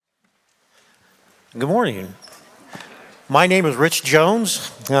Good morning. My name is Rich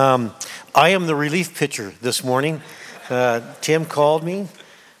Jones. I am the relief pitcher this morning. Tim called me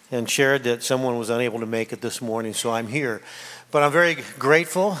and shared that someone was unable to make it this morning, so I'm here. But I'm very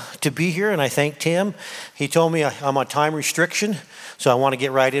grateful to be here, and I thank Tim. He told me I'm on time restriction, so I want to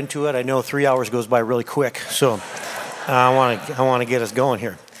get right into it. I know 3 hours goes by really quick, so I want to get us going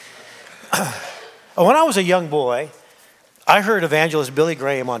here. When I was a young boy, I heard evangelist Billy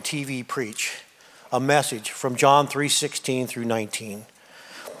Graham on TV preach a message from John 3:16 through 19.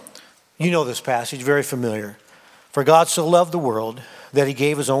 You know this passage, very familiar. For God so loved the world that he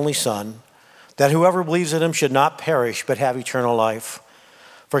gave his only Son, that whoever believes in him should not perish but have eternal life.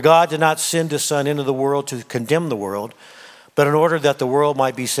 For God did not send his Son into the world to condemn the world, but in order that the world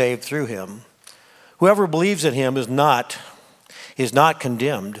might be saved through him. Whoever believes in him is not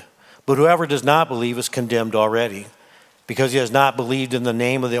condemned, but whoever does not believe is condemned already, because he has not believed in the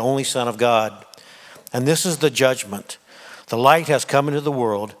name of the only Son of God. And this is the judgment. The light has come into the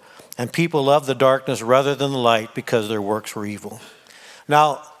world, and people love the darkness rather than the light because their works were evil.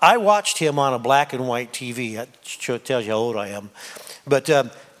 Now, I watched him on a black and white TV. That tells you how old I am. But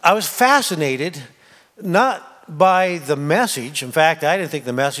I was fascinated, not by the message. In fact, I didn't think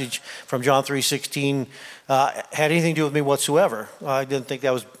the message from John 3:16 had anything to do with me whatsoever. I didn't think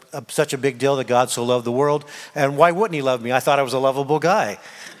that was such a big deal that God so loved the world. And why wouldn't he love me? I thought I was a lovable guy.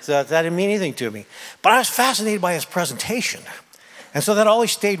 So that didn't mean anything to me. But I was fascinated by his presentation. And so that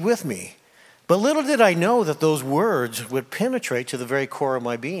always stayed with me. But little did I know that those words would penetrate to the very core of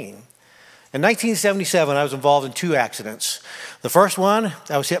my being. In 1977, I was involved in 2 accidents. The first one,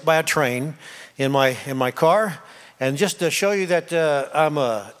 I was hit by a train in my car. And just to show you that I'm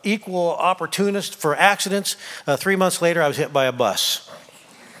an equal opportunist for accidents, 3 months later, I was hit by a bus.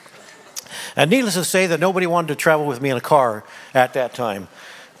 And needless to say that nobody wanted to travel with me in a car at that time.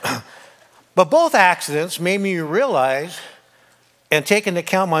 But both accidents made me realize and take into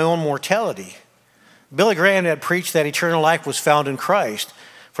account my own mortality. Billy Graham had preached that eternal life was found in Christ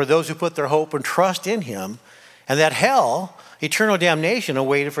for those who put their hope and trust in him, and that hell, eternal damnation,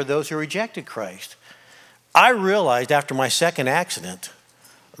 awaited for those who rejected Christ. I realized after my second accident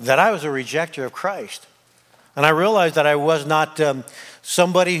that I was a rejecter of Christ. And I realized that I was not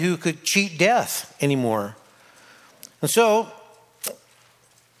somebody who could cheat death anymore. And so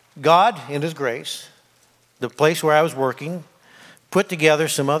God, in his grace, the place where I was working, put together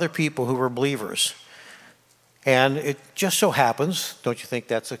some other people who were believers. And it just so happens, don't you think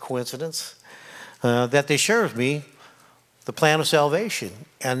that's a coincidence, that they shared with me the plan of salvation.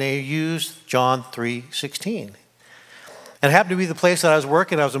 And they used John 3:16. And it happened to be the place that I was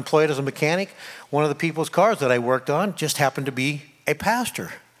working. I was employed as a mechanic. One of the people's cars that I worked on just happened to be a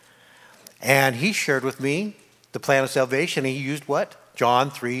pastor. And he shared with me the plan of salvation. He used what? John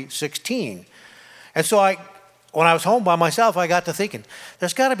 3:16. And so when I was home by myself, I got to thinking,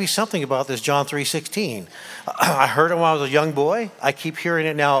 there's got to be something about this John 3:16. I heard it when I was a young boy. I keep hearing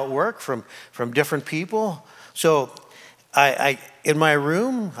it now at work from different people. So I in my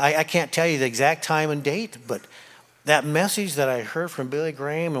room, I can't tell you the exact time and date, but that message that I heard from Billy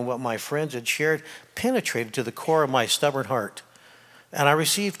Graham and what my friends had shared penetrated to the core of my stubborn heart. And I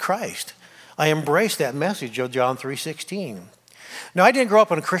received Christ. I embraced that message of John 3:16. Now, I didn't grow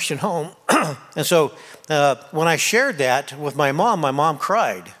up in a Christian home, and so when I shared that with my mom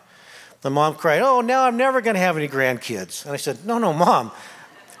cried. My mom cried, "Oh, now I'm never going to have any grandkids." And I said, No, Mom,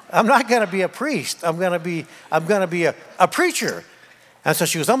 I'm not going to be a priest. I'm going to be a preacher. And so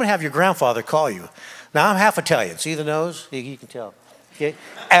she goes, "I'm going to have your grandfather call you." Now, I'm half Italian. See the nose? You can tell. Okay?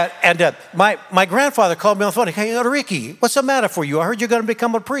 And my grandfather called me on the phone. "Hey, Ricky, what's the matter for you? I heard you're going to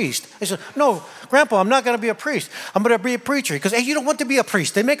become a priest." I said, "No, Grandpa, I'm not going to be a priest. I'm going to be a preacher." He goes, "Hey, you don't want to be a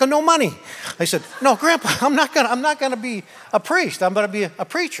priest. They make no money." I said, "No, Grandpa, I'm not going to be a priest. I'm going to be a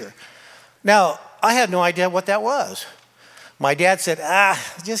preacher." Now, I had no idea what that was. My dad said,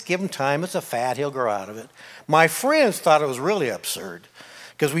 just give him time. It's a fad. He'll grow out of it. My friends thought it was really absurd.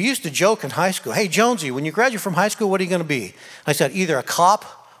 Because we used to joke in high school, "Hey, Jonesy, when you graduate from high school, what are you going to be?" I said, "Either a cop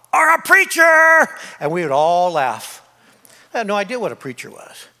or a preacher." And we would all laugh. I had no idea what a preacher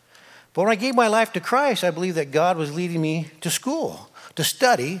was. But when I gave my life to Christ, I believed that God was leading me to school, to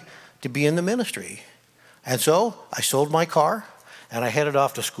study, to be in the ministry. And so I sold my car and I headed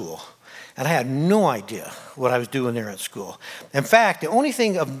off to school. And I had no idea what I was doing there at school. In fact, the only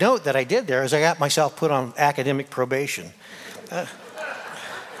thing of note that I did there is I got myself put on academic probation.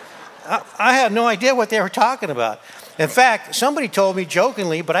 I had no idea what they were talking about. In fact, somebody told me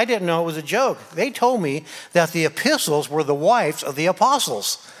jokingly, but I didn't know it was a joke. They told me that the epistles were the wives of the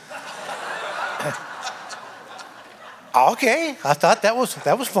apostles. Okay, I thought that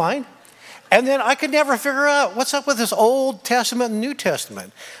was fine. And then I could never figure out what's up with this Old Testament and New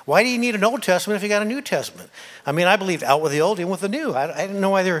Testament. Why do you need an Old Testament if you got a New Testament? I mean, I believed out with the old, in with the new. I didn't know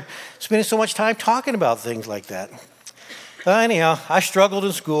why they're spending so much time talking about things like that. Anyhow, I struggled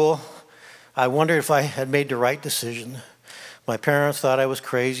in school. I wondered if I had made the right decision. My parents thought I was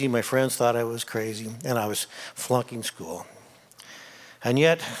crazy. My friends thought I was crazy. And I was flunking school. And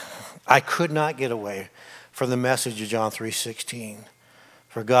yet, I could not get away from the message of John 3:16.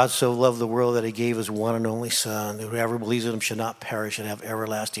 For God so loved the world that he gave his one and only Son, that whoever believes in him should not perish and have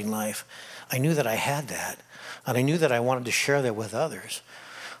everlasting life. I knew that I had that. And I knew that I wanted to share that with others.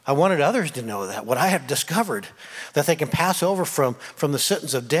 I wanted others to know that, what I had discovered, that they can pass over from the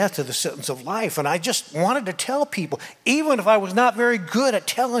sentence of death to the sentence of life. And I just wanted to tell people, even if I was not very good at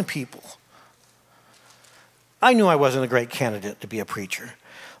telling people. I knew I wasn't a great candidate to be a preacher.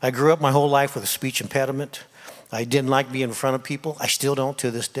 I grew up my whole life with a speech impediment. I didn't like being in front of people. I still don't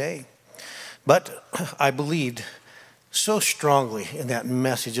to this day. But I believed so strongly in that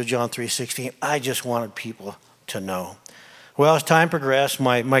message of John 3:16, I just wanted people to know. Well, as time progressed,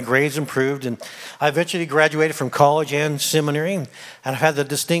 my grades improved, and I eventually graduated from college and seminary, and I've had the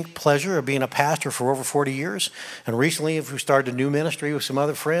distinct pleasure of being a pastor for over 40 years. And recently, we started a new ministry with some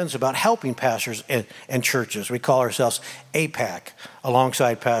other friends about helping pastors and churches. We call ourselves APAC,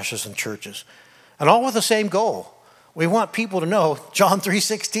 alongside pastors and churches, and all with the same goal. We want people to know John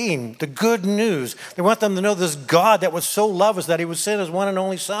 3:16, the good news. We want them to know this God that would so love us that he would send his one and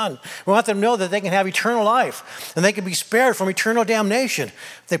only Son. We want them to know that they can have eternal life and they can be spared from eternal damnation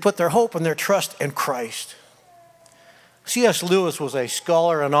if they put their hope and their trust in Christ. C.S. Lewis was a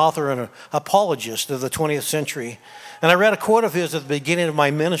scholar, an author, and an apologist of the 20th century. And I read a quote of his at the beginning of my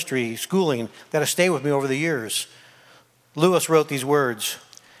ministry schooling that has stayed with me over the years. Lewis wrote these words: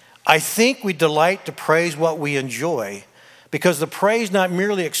 I think we delight to praise what we enjoy because the praise not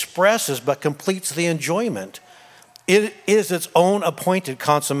merely expresses but completes the enjoyment. It is its own appointed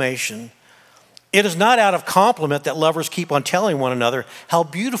consummation. It is not out of compliment that lovers keep on telling one another how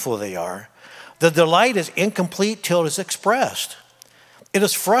beautiful they are. The delight is incomplete till it is expressed. It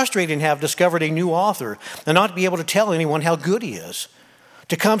is frustrating to have discovered a new author and not to be able to tell anyone how good he is.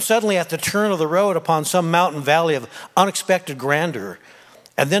 To come suddenly at the turn of the road upon some mountain valley of unexpected grandeur,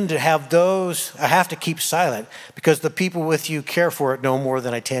 and then to have those, I have to keep silent because the people with you care for it no more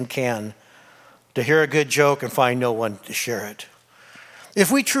than a tin can. To hear a good joke and find no one to share it.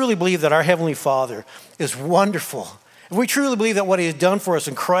 If we truly believe that our Heavenly Father is wonderful, if we truly believe that what he has done for us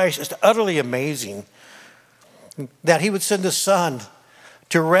in Christ is utterly amazing, that he would send his Son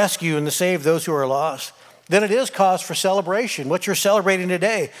to rescue and to save those who are lost, then it is cause for celebration. What you're celebrating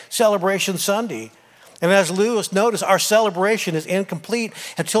today, Celebration Sunday. And as Lewis noticed, our celebration is incomplete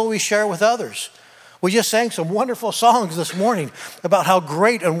until we share with others. We just sang some wonderful songs this morning about how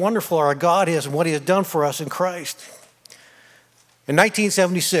great and wonderful our God is and what he has done for us in Christ. In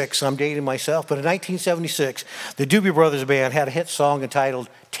 1976, I'm dating myself, but in 1976, the Doobie Brothers Band had a hit song entitled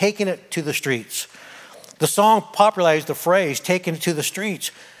Taking It to the Streets. The song popularized the phrase, taking it to the streets,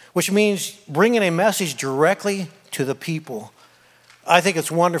 which means bringing a message directly to the people. I think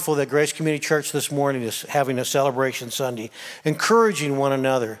it's wonderful that Grace Community Church this morning is having a celebration Sunday, encouraging one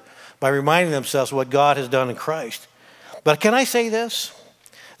another by reminding themselves what God has done in Christ. But can I say this?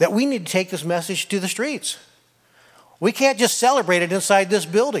 That we need to take this message to the streets. We can't just celebrate it inside this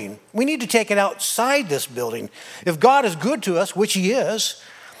building. We need to take it outside this building. If God is good to us, which he is,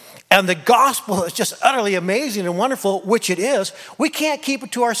 and the gospel is just utterly amazing and wonderful, which it is, we can't keep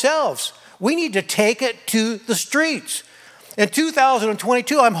it to ourselves. We need to take it to the streets. In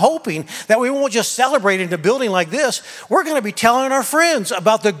 2022, I'm hoping that we won't just celebrate in a building like this. We're going to be telling our friends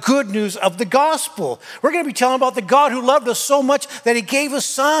about the good news of the gospel. We're going to be telling about the God who loved us so much that he gave his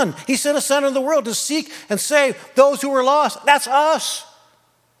Son. He sent his Son into the world to seek and save those who were lost. That's us.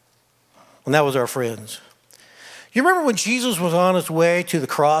 And that was our friends. You remember when Jesus was on his way to the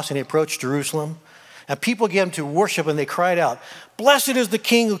cross and he approached Jerusalem? And people began to worship and they cried out, "Blessed is the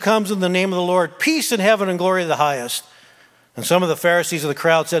King who comes in the name of the Lord, peace in heaven and glory to the highest." And some of the Pharisees of the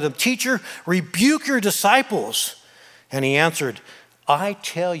crowd said to him, "Teacher, rebuke your disciples." And he answered, "I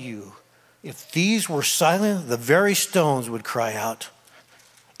tell you, if these were silent, the very stones would cry out."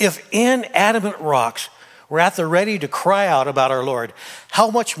 If inanimate rocks were at the ready to cry out about our Lord, how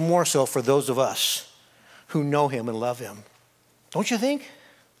much more so for those of us who know him and love him? Don't you think?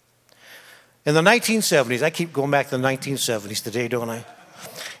 In the 1970s, I keep going back to the 1970s today, don't I?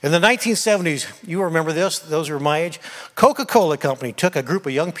 In the 1970s, you remember this, those who are my age, Coca-Cola Company took a group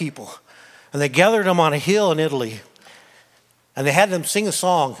of young people and they gathered them on a hill in Italy and they had them sing a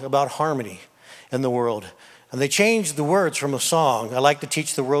song about harmony in the world. And they changed the words from a song, I like to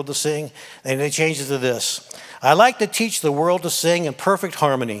teach the world to sing, and they changed it to this. I like to teach the world to sing in perfect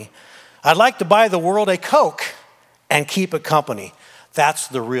harmony. I'd like to buy the world a Coke and keep it company. That's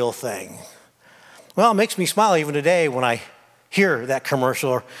the real thing. Well, it makes me smile even today when I hear that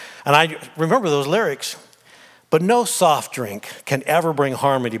commercial, and I remember those lyrics. But no soft drink can ever bring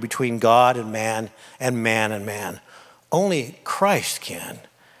harmony between God and man and man and man. Only Christ can.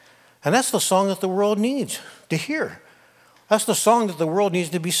 And that's the song that the world needs to hear. That's the song that the world needs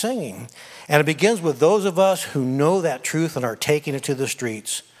to be singing. And it begins with those of us who know that truth and are taking it to the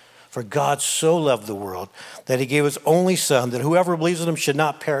streets. For God so loved the world that he gave his only son, that whoever believes in him should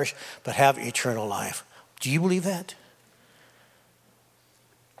not perish, but have eternal life. Do you believe that?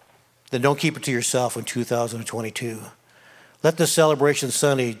 Then don't keep it to yourself in 2022. Let this Celebration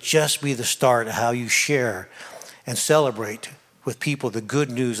Sunday just be the start of how you share and celebrate with people the good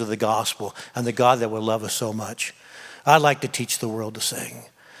news of the gospel and the God that will love us so much. I'd like to teach the world to sing,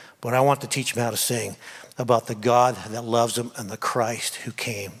 but I want to teach them how to sing about the God that loves them and the Christ who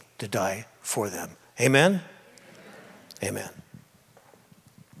came to die for them. Amen? Amen.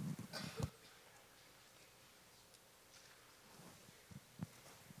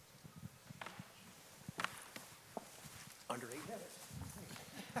 Under 8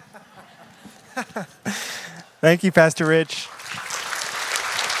 minutes. Thank you, Pastor Rich.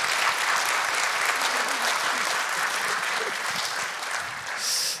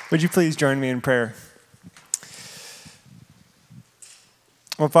 Would you please join me in prayer?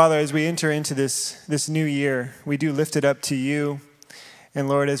 Well, Father, as we enter into this new year, we do lift it up to you. And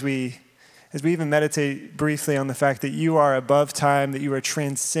Lord, as we even meditate briefly on the fact that you are above time, that you are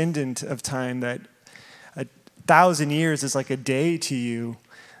transcendent of time, that 1,000 years is like a day to you.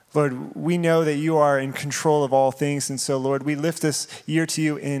 Lord, we know that you are in control of all things. And so, Lord, we lift this year to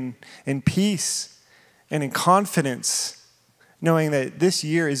you in peace and in confidence, knowing that this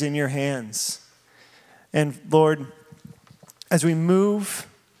year is in your hands. And Lord, as we move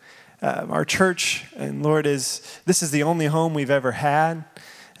our church, and Lord, this is the only home we've ever had,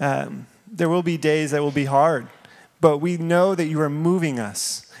 there will be days that will be hard, but we know that you are moving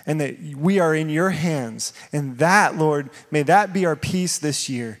us and that we are in your hands. And that, Lord, may that be our peace this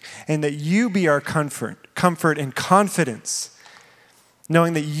year, and that you be our comfort and confidence,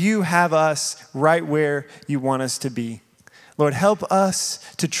 knowing that you have us right where you want us to be. Lord, help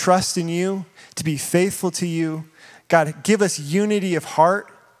us to trust in you, to be faithful to you. God, give us unity of heart.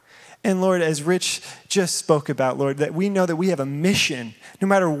 And Lord, as Rich just spoke about, Lord, that we know that we have a mission. No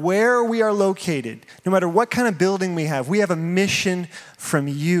matter where we are located, no matter what kind of building we have a mission from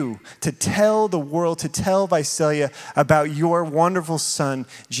you to tell the world, to tell Visalia about your wonderful Son,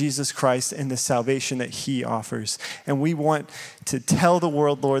 Jesus Christ, and the salvation that he offers. And we want to tell the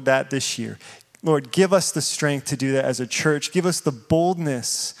world, Lord, that this year. Lord, give us the strength to do that as a church. Give us the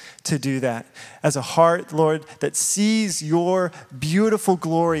boldness to do that as a heart, Lord, that sees your beautiful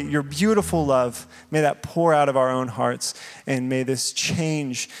glory, your beautiful love. May that pour out of our own hearts, and may this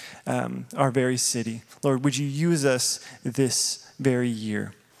change our very city. Lord, would you use us this very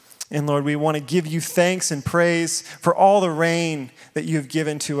year? And Lord, we want to give you thanks and praise for all the rain that you have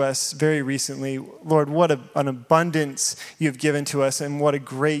given to us very recently. Lord, what an abundance you have given to us, and what a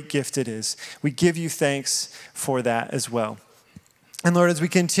great gift it is. We give you thanks for that as well. And Lord, as we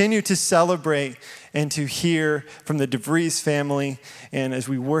continue to celebrate and to hear from the DeVries family, and as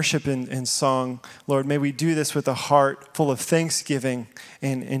we worship in song, Lord, may we do this with a heart full of thanksgiving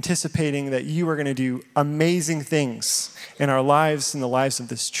and anticipating that you are going to do amazing things in our lives, in the lives of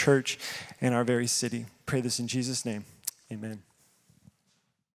this church, and our very city. Pray this in Jesus' name. Amen.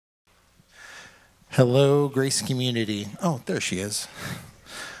 Hello, Grace Community. Oh, there she is.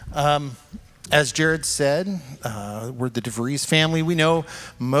 As Jared said, we're the DeVries family. We know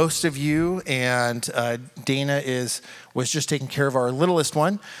most of you, and Dana was just taking care of our littlest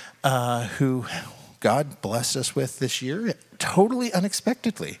one, who God blessed us with this year, totally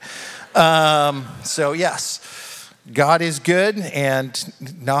unexpectedly. So yes, God is good and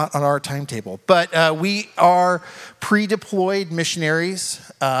not on our timetable. But we are pre-deployed missionaries,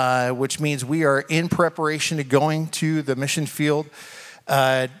 which means we are in preparation to going to the mission field.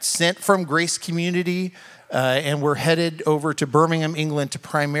 Sent from Grace Community, and we're headed over to Birmingham, England to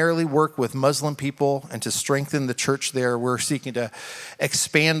primarily work with Muslim people and to strengthen the church there. We're seeking to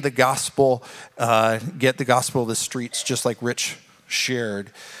expand the gospel, get the gospel to the streets, just like Rich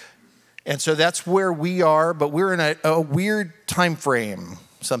shared. And so that's where we are, but we're in a weird time frame,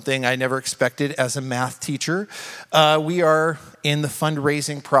 something I never expected as a math teacher. We are in the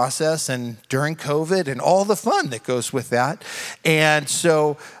fundraising process and during COVID and all the fun that goes with that. And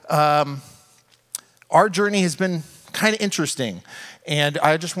so our journey has been kind of interesting. And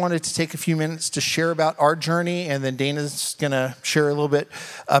I just wanted to take a few minutes to share about our journey, and then Dana's going to share a little bit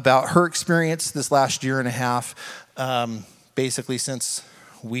about her experience this last year and a half, basically since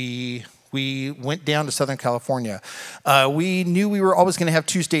we went down to Southern California. We knew we were always going to have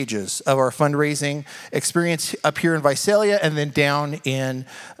two stages of our fundraising experience, up here in Visalia and then down in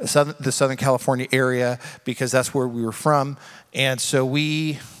the Southern California area, because that's where we were from. And so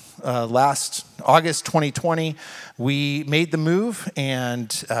we, last August 2020, we made the move and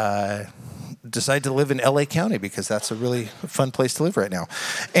decided to live in LA County because that's a really fun place to live right now.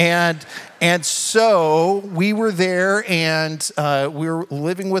 And so we were there, and we were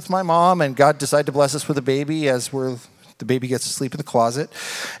living with my mom, and God decided to bless us with a baby as the baby gets to sleep in the closet.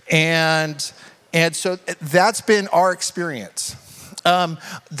 And so that's been our experience.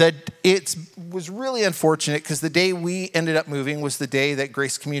 It was really unfortunate because the day we ended up moving was the day that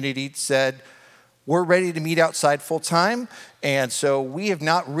Grace Community said, we're ready to meet outside full time. And so we have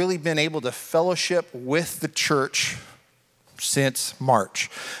not really been able to fellowship with the church since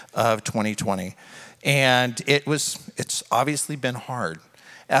March of 2020. And it's obviously been hard.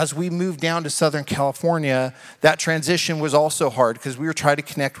 As we moved down to Southern California, that transition was also hard because we were trying to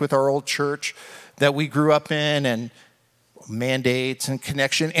connect with our old church that we grew up in, and mandates and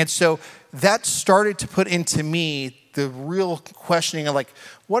connection. And so that started to put into me the real questioning of, like,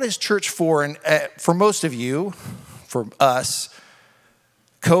 what is church for? And for most of you, for us,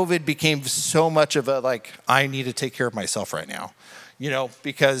 COVID became so much of a, like, I need to take care of myself right now,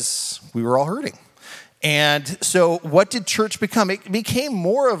 because we were all hurting. And so what did church become? It became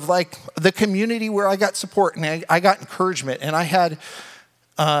more of like the community where I got support and I got encouragement, and I had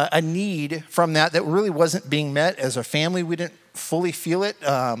a need from that really wasn't being met. As a family, we didn't fully feel it.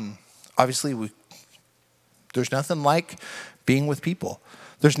 Obviously, there's nothing like being with people.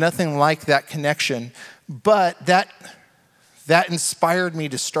 There's nothing like that connection. But that inspired me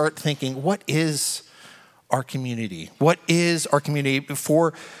to start thinking, what is our community? What is our community?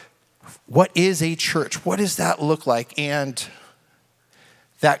 What is a church? What does that look like? And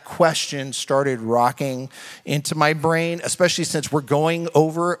that question started rocking into my brain, especially since we're going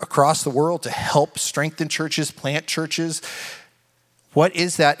over across the world to help strengthen churches, plant churches. What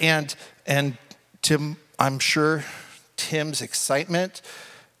is that? And Tim, I'm sure Tim's excitement,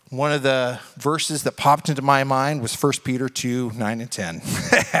 one of the verses that popped into my mind was 1 Peter 2, 9 and 10.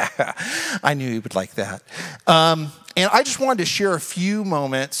 I knew he would like that. And I just wanted to share a few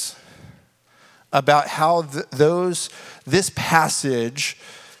moments about how this passage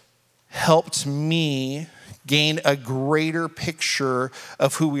helped me gain a greater picture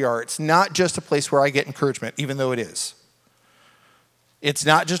of who we are. It's not just a place where I get encouragement, even though it is. It's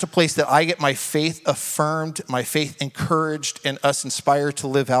not just a place that I get my faith affirmed, my faith encouraged, and us inspired to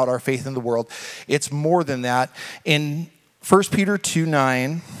live out our faith in the world. It's more than that. In 1 Peter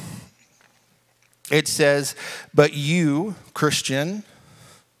 2:9, it says, "But you, Christians,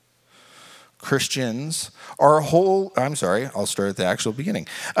 are I'll start at the actual beginning.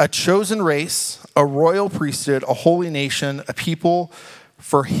 A chosen race, a royal priesthood, a holy nation, a people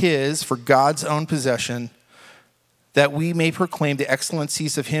for God's own possession, that we may proclaim the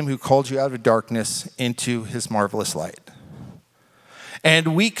excellencies of him who called you out of darkness into his marvelous light."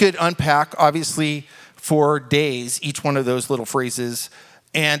 And we could unpack, obviously, for days, each one of those little phrases.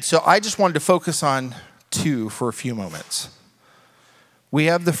 And so I just wanted to focus on two for a few moments. We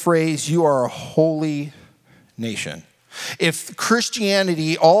have the phrase, you are a holy nation. If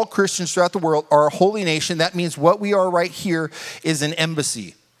Christianity, all Christians throughout the world are a holy nation, that means what we are right here is an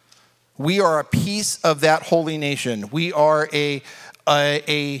embassy. We are a piece of that holy nation. We are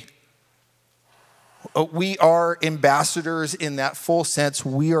we are ambassadors in that full sense.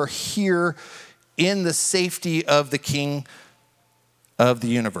 We are here in the safety of the King of the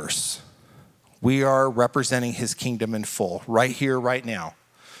universe. We are representing his kingdom in full, right here, right now.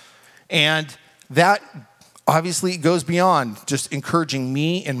 And that obviously goes beyond just encouraging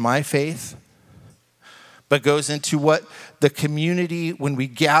me in my faith, but goes into what the community, when we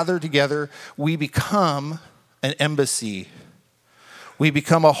gather together, we become an embassy. We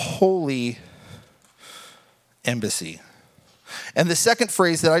become a holy embassy. And the second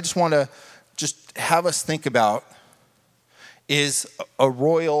phrase that I just want to just have us think about is a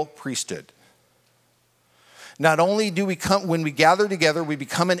royal priesthood. Not only do we come, when we gather together, we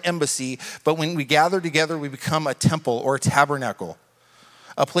become an embassy, but when we gather together, we become a temple or a tabernacle,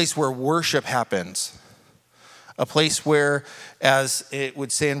 a place where worship happens, a place where, as it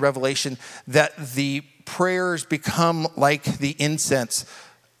would say in Revelation, that the prayers become like the incense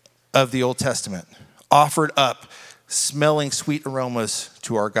of the Old Testament, offered up, smelling sweet aromas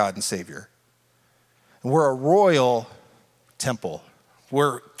to our God and Savior. We're a royal temple.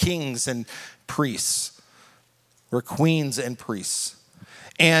 We're kings and priests. We're queens and priests.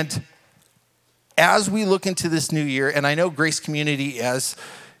 And as we look into this new year, and I know Grace Community is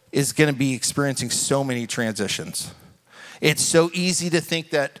going to be experiencing so many transitions. It's so easy to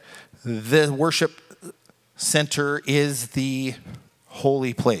think that the worship center is the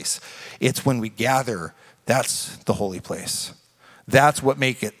holy place. It's when we gather, that's the holy place. That's what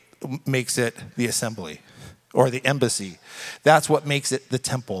makes it the assembly or the embassy. That's what makes it the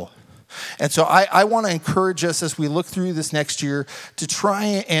temple. And so I want to encourage us as we look through this next year to try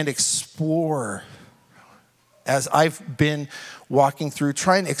and explore, as I've been walking through,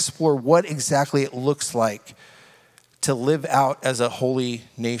 try and explore what exactly it looks like to live out as a holy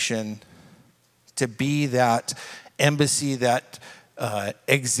nation, to be that embassy, that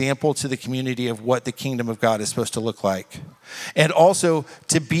example to the community of what the kingdom of God is supposed to look like. And also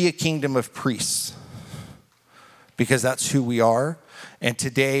to be a kingdom of priests, because that's who we are. And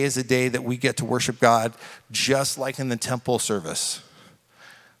today is a day that we get to worship God just like in the temple service.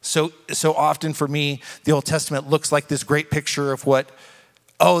 So often for me, the Old Testament looks like this great picture of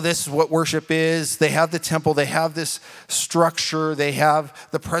this is what worship is. They have the temple, they have this structure, they have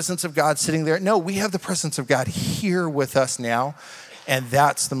the presence of God sitting there. No, we have the presence of God here with us now, and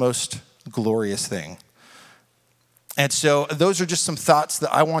that's the most glorious thing. And so those are just some thoughts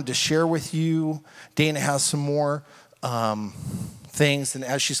that I wanted to share with you. Dana has some more things, and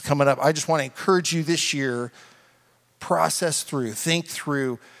as she's coming up, I just want to encourage you this year, process through, think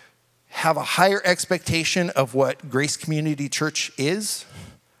through, have a higher expectation of what Grace Community Church is,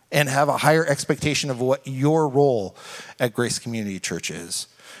 and have a higher expectation of what your role at Grace Community Church is.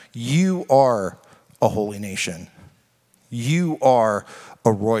 You are a holy nation. You are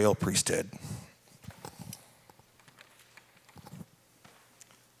a royal priesthood.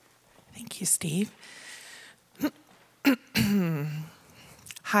 Thank you, Steve.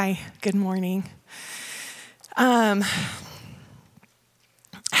 Hi, good morning. Have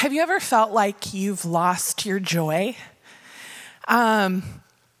you ever felt like you've lost your joy? I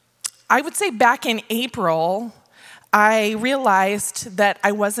would say back in April, I realized that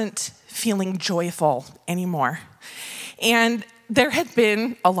I wasn't feeling joyful anymore. And there had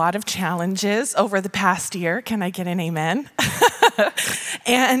been a lot of challenges over the past year. Can I get an amen?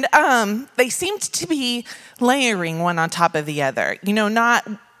 And they seemed to be layering one on top of the other. They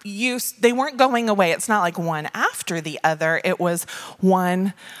weren't going away. It's not like one after the other. It was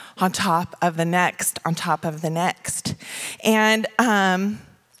one on top of the next, on top of the next. And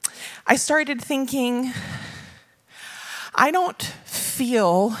I started thinking, I don't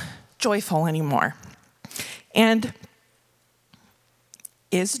feel joyful anymore. And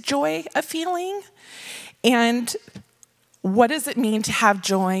is joy a feeling? And what does it mean to have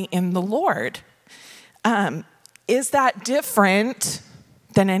joy in the Lord? Is that different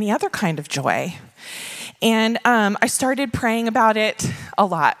than any other kind of joy? And I started praying about it a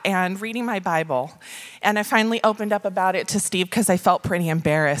lot and reading my Bible. And I finally opened up about it to Steve because I felt pretty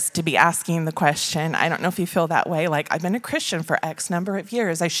embarrassed to be asking the question. I don't know if you feel that way. Like, I've been a Christian for X number of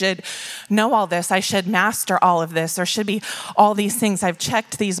years. I should know all this. I should master all of this. There should be all these things. I've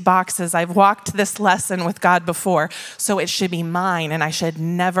checked these boxes. I've walked this lesson with God before, so it should be mine. And I should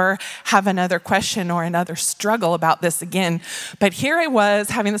never have another question or another struggle about this again. But here I was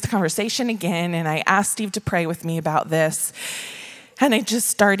having this conversation again, and I asked Steve to pray with me about this. And I just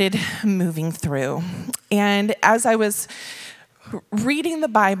started moving through. And as I was reading the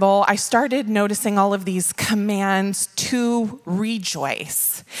Bible, I started noticing all of these commands to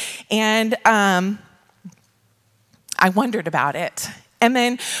rejoice. And I wondered about it. And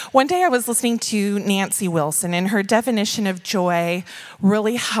then one day I was listening to Nancy Wilson, and her definition of joy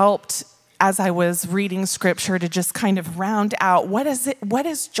really helped as I was reading scripture to just kind of round out what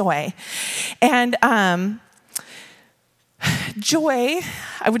is joy. And joy,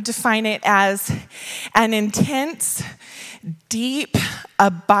 I would define it as an intense, deep,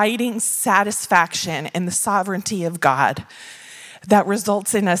 abiding satisfaction in the sovereignty of God that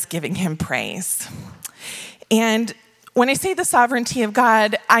results in us giving him praise. And when I say the sovereignty of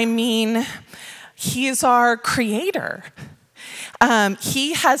God, I mean he is our creator.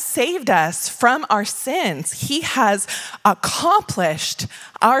 He has saved us from our sins. He has accomplished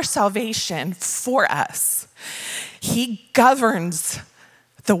our salvation for us. He governs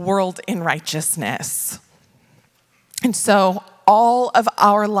the world in righteousness. And so all of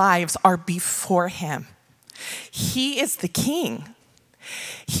our lives are before him. He is the king.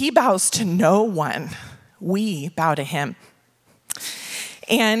 He bows to no one. We bow to him.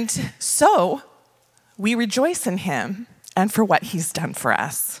 And so we rejoice in him and for what he's done for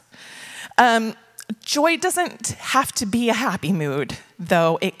us. joy doesn't have to be a happy mood,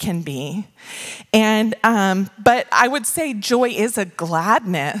 though it can be. And but I would say joy is a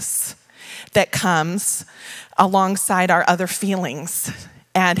gladness that comes alongside our other feelings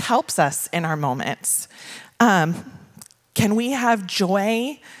and helps us in our moments. Can we have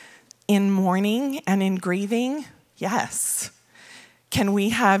joy in mourning and in grieving? Yes. Can we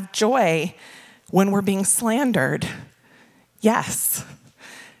have joy when we're being slandered? Yes.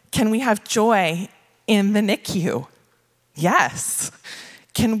 Can we have joy in the NICU? Yes.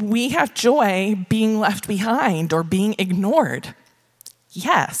 Can we have joy being left behind or being ignored?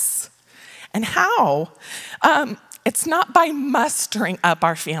 Yes. And how? It's not by mustering up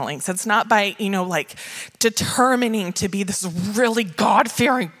our feelings. It's not by, determining to be this really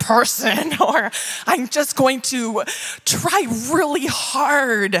God-fearing person, or I'm just going to try really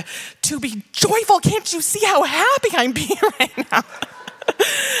hard to be joyful. Can't you see how happy I'm being right now?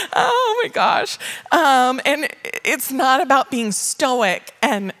 Oh my gosh. And it's not about being stoic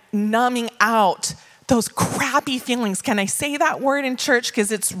and numbing out those crappy feelings. Can I say that word in church?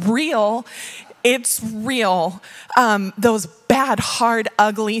 Because it's real. It's real. Those bad, hard,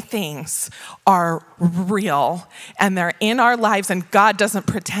 ugly things are real, and they're in our lives, and God doesn't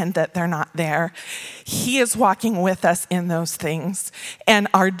pretend that they're not there. He is walking with us in those things, and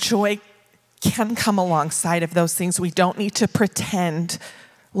our joy can come alongside of those things. We don't need to pretend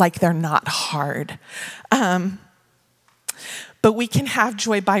like they're not hard. But we can have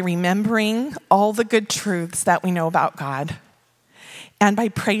joy by remembering all the good truths that we know about God, and by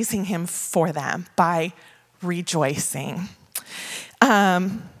praising him for them, by rejoicing.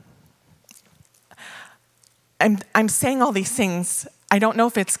 I'm saying all these things. I don't know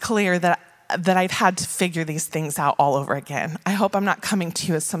if it's clear that I've had to figure these things out all over again. I hope I'm not coming to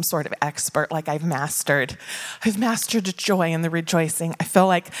you as some sort of expert, like I've mastered the joy and the rejoicing. I feel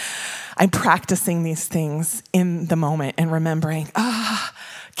like I'm practicing these things in the moment and remembering,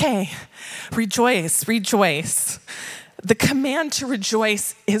 okay, rejoice. The command to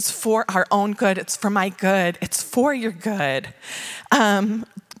rejoice is for our own good. It's for my good. It's for your good.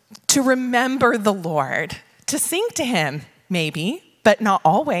 To remember the Lord, to sing to him, maybe, but not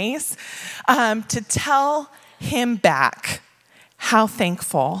always. To tell him back how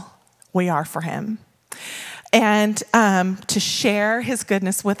thankful we are for him. And to share his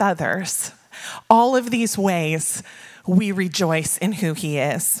goodness with others. All of these ways we rejoice in who he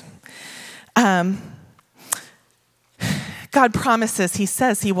is. God promises, he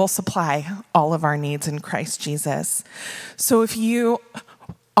says he will supply all of our needs in Christ Jesus. So if you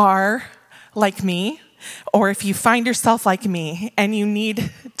are like me, or if you find yourself like me and you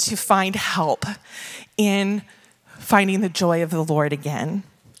need to find help in finding the joy of the Lord again,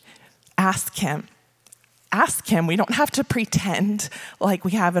 ask him. Ask him. We don't have to pretend like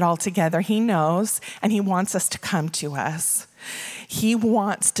we have it all together. He knows, and he wants us to come to us. He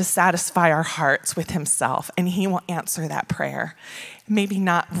wants to satisfy our hearts with himself, and he will answer that prayer. Maybe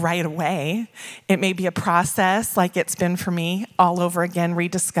not right away. It may be a process like it's been for me all over again,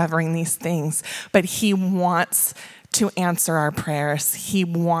 rediscovering these things. But he wants to answer our prayers. He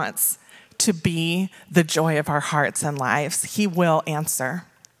wants to be the joy of our hearts and lives. He will answer.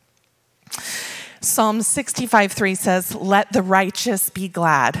 Psalm 65:3 says, "Let the righteous be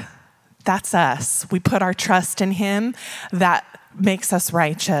glad." That's us. We put our trust in him. That makes us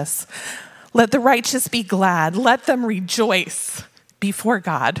righteous. Let the righteous be glad. Let them rejoice before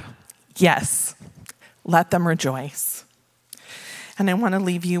God. Yes, let them rejoice. And I want to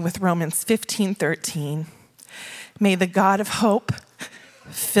leave you with Romans 15:13. May the God of hope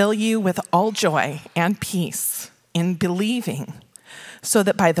fill you with all joy and peace in believing, so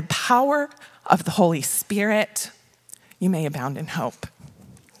that by the power of the Holy Spirit, you may abound in hope.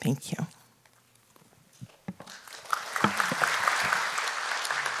 Thank you.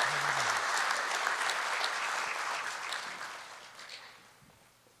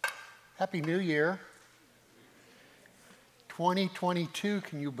 Happy New Year. 2022,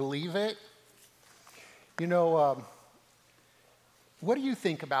 can you believe it? What do you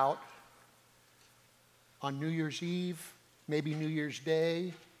think about on New Year's Eve, maybe New Year's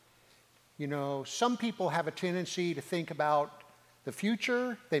Day? Some people have a tendency to think about the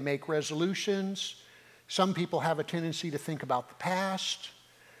future. They make resolutions. Some people have a tendency to think about the past,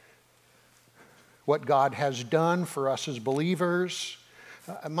 what God has done for us as believers.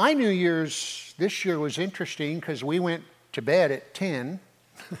 My New Year's this year was interesting because we went to bed at 10,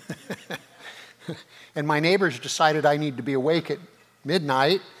 and my neighbors decided I need to be awake at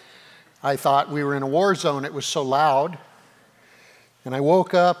midnight. I thought we were in a war zone. It was so loud. And I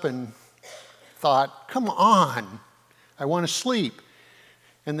woke up and thought, come on, I want to sleep.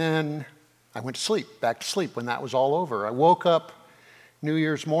 And then I went to sleep, back to sleep when that was all over. I woke up New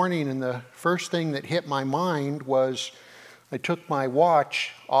Year's morning, and the first thing that hit my mind was I took my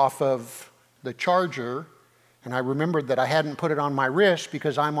watch off of the charger, and I remembered that I hadn't put it on my wrist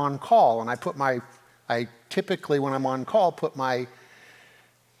because I'm on call, and I typically, when I'm on call, put my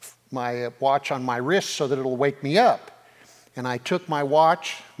watch on my wrist so that it'll wake me up. And I took my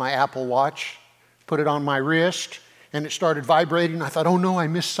watch, my Apple Watch, put it on my wrist, and it started vibrating. I thought, oh no, I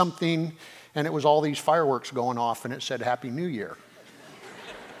missed something. And it was all these fireworks going off, and it said, Happy New Year.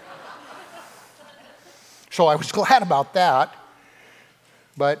 So I was glad about that.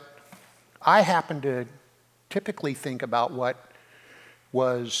 But I happen to typically think about what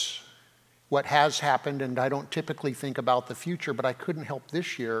has happened, and I don't typically think about the future, but I couldn't help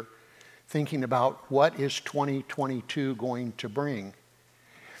this year thinking about what is 2022 going to bring.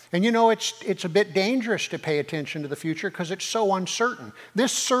 And you know, it's a bit dangerous to pay attention to the future because it's so uncertain.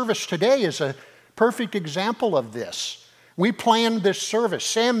 This service today is a perfect example of this. We planned this service.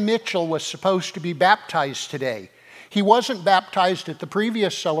 Sam Mitchell was supposed to be baptized today. He wasn't baptized at the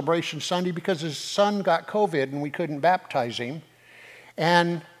previous celebration Sunday because his son got COVID and we couldn't baptize him.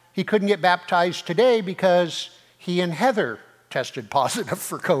 And he couldn't get baptized today because he and Heather tested positive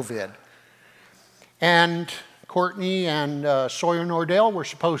for COVID. And Courtney and Sawyer Nordell were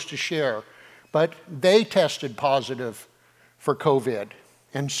supposed to share, but they tested positive for COVID.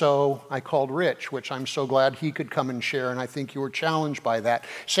 And so I called Rich, which I'm so glad he could come and share, and I think you were challenged by that.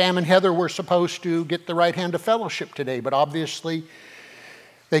 Sam and Heather were supposed to get the right hand of fellowship today, but obviously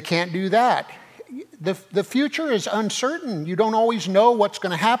they can't do that. The future is uncertain. You don't always know what's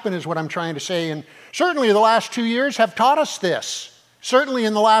going to happen is what I'm trying to say. And certainly the last 2 years have taught us this. Certainly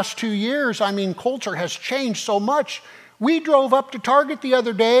in the last 2 years, culture has changed so much. We drove up to Target the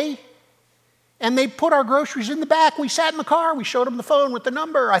other day, and they put our groceries in the back. We sat in the car. We showed them the phone with the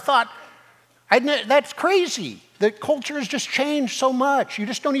number. I thought, that's crazy. The culture has just changed so much. You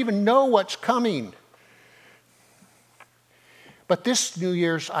just don't even know what's coming. But this New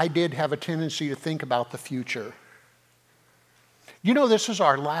Year's, I did have a tendency to think about the future. You know, this is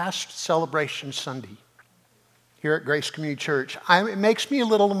our last celebration Sunday here at Grace Community Church. It makes me a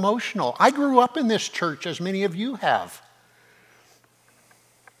little emotional. I grew up in this church, as many of you have.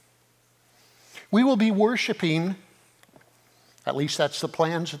 We will be worshiping, at least that's the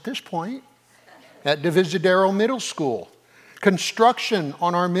plans at this point, at Divisadero Middle School. Construction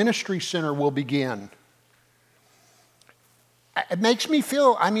on our ministry center will begin. It makes me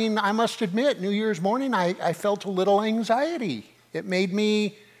feel, I must admit, New Year's morning, I felt a little anxiety.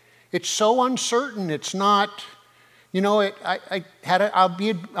 It's so uncertain. It's not, I'll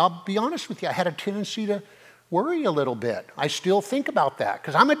be honest with you, I had a tendency to worry a little bit. I still think about that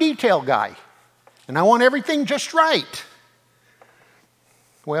because I'm a detail guy and I want everything just right.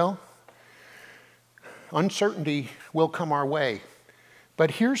 Well, uncertainty will come our way.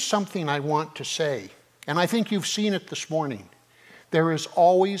 But here's something I want to say, and I think you've seen it this morning. There is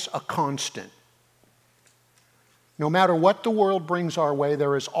always a constant. No matter what the world brings our way,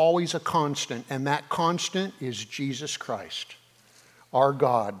 there is always a constant, and that constant is Jesus Christ, our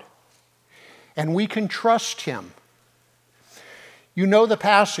God. And we can trust Him. You know the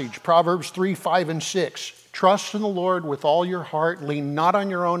passage, Proverbs 3, 5, and 6. Trust in the Lord with all your heart, lean not on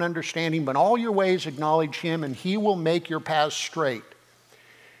your own understanding, but all your ways acknowledge Him, and He will make your paths straight.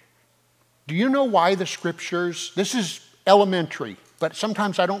 Do you know why the Scriptures, this is elementary, but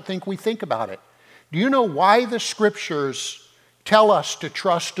sometimes I don't think we think about it. Do you know why the Scriptures tell us to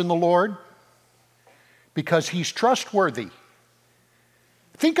trust in the Lord? Because He's trustworthy.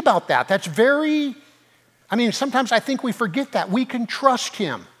 Think about that. That's sometimes I think we forget that. We can trust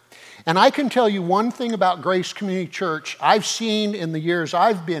Him. And I can tell you one thing about Grace Community Church. I've seen in the years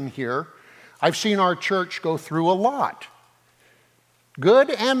I've been here, I've seen our church go through a lot. Good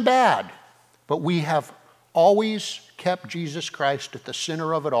and bad. But we have always kept Jesus Christ at the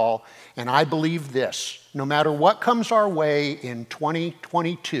center of it all. And I believe this, no matter what comes our way in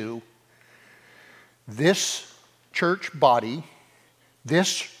 2022, this church body,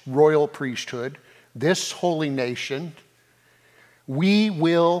 this royal priesthood, this holy nation, we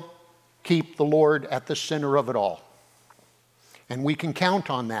will keep the Lord at the center of it all. And we can count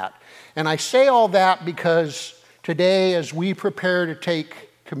on that. And I say all that because today, as we prepare to take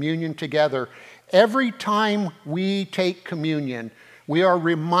communion together, every time we take communion, we are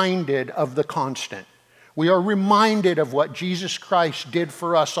reminded of the constant. We are reminded of what Jesus Christ did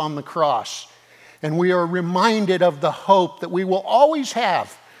for us on the cross. And we are reminded of the hope that we will always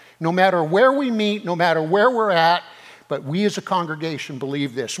have, no matter where we meet, no matter where we're at. But we as a congregation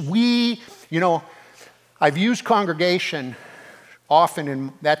believe this. I've used congregation often,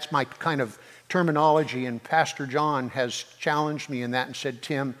 and that's my kind of terminology, and Pastor John has challenged me in that and said,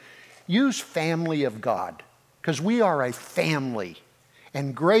 Tim, use family of God, because we are a family.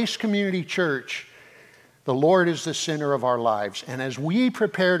 And Grace Community Church, the Lord is the center of our lives. And as we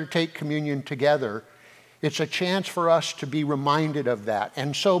prepare to take communion together, it's a chance for us to be reminded of that.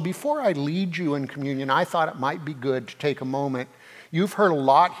 And so before I lead you in communion, I thought it might be good to take a moment. You've heard a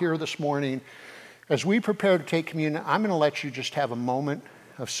lot here this morning. As we prepare to take communion, I'm going to let you just have a moment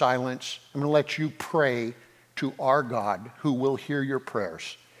of silence. I'm going to let you pray to our God who will hear your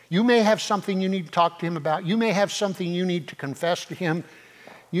prayers. You may have something you need to talk to him about. You may have something you need to confess to him.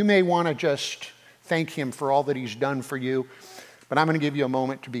 You may want to just thank him for all that he's done for you. But I'm going to give you a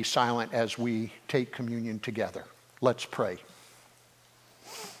moment to be silent as we take communion together. Let's pray.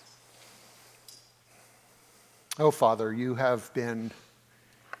 Oh, Father, you have been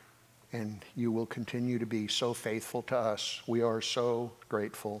and you will continue to be so faithful to us. We are so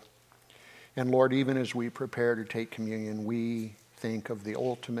grateful. And Lord, even as we prepare to take communion, we think of the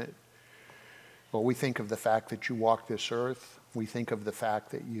ultimate. Well, we think of the fact that you walked this earth. We think of the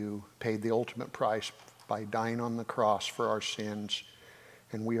fact that you paid the ultimate price by dying on the cross for our sins,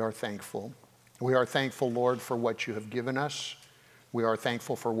 and we are thankful. We are thankful, Lord, for what you have given us. We are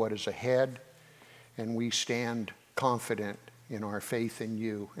thankful for what is ahead, and we stand confident in our faith in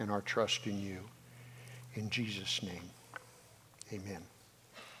you and our trust in you. In Jesus' name, amen.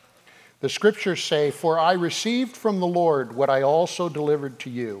 The scriptures say, "For I received from the Lord what I also delivered to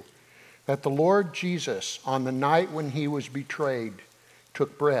you, that the Lord Jesus, on the night when he was betrayed,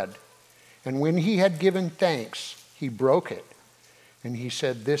 took bread. And when he had given thanks, he broke it. And he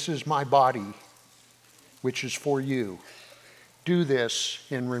said, 'This is my body, which is for you. Do this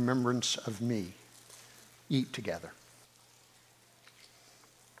in remembrance of me.' Eat together."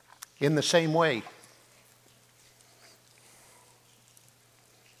 In the same way,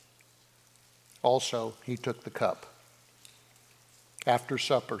 also he took the cup after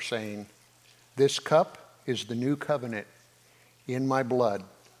supper, saying, "This cup is the new covenant in my blood.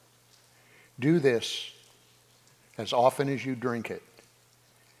 Do this as often as you drink it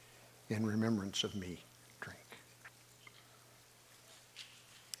in remembrance of me." Drink.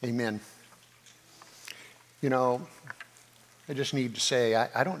 Amen. You know, I just need to say,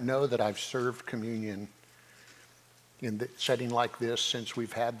 I don't know that I've served communion in the setting like this since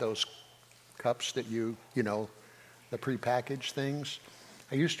we've had those cups that you know, the prepackaged things.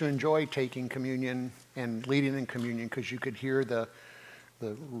 I used to enjoy taking communion and leading in communion because you could hear the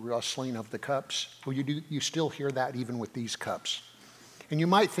rustling of the cups. Well, you still hear that even with these cups. And you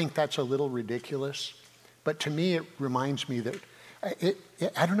might think that's a little ridiculous, but to me it reminds me that,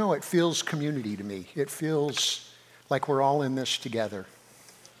 I don't know, it feels community to me. It feels like we're all in this together.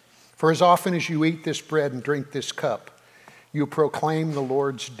 "For as often as you eat this bread and drink this cup, you proclaim the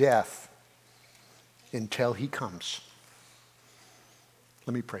Lord's death until he comes."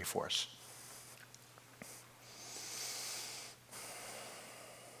 Let me pray for us.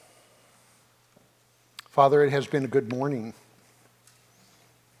 Father, it has been a good morning.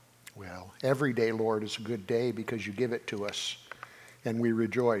 Well, every day, Lord, is a good day because you give it to us, and we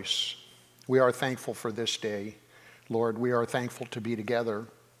rejoice. We are thankful for this day. Lord, we are thankful to be together.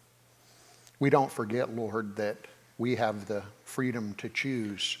 We don't forget, Lord, that we have the freedom to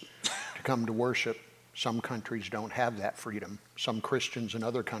choose to come to worship. Some countries don't have that freedom. Some Christians in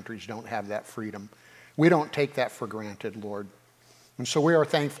other countries don't have that freedom. We don't take that for granted, Lord. And so we are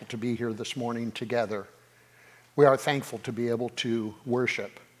thankful to be here this morning together. We are thankful to be able to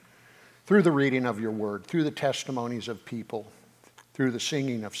worship through the reading of your word, through the testimonies of people, through the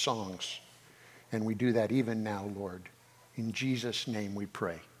singing of songs. And we do that even now, Lord. In Jesus' name we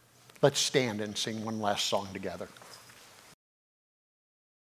pray. Let's stand and sing one last song together.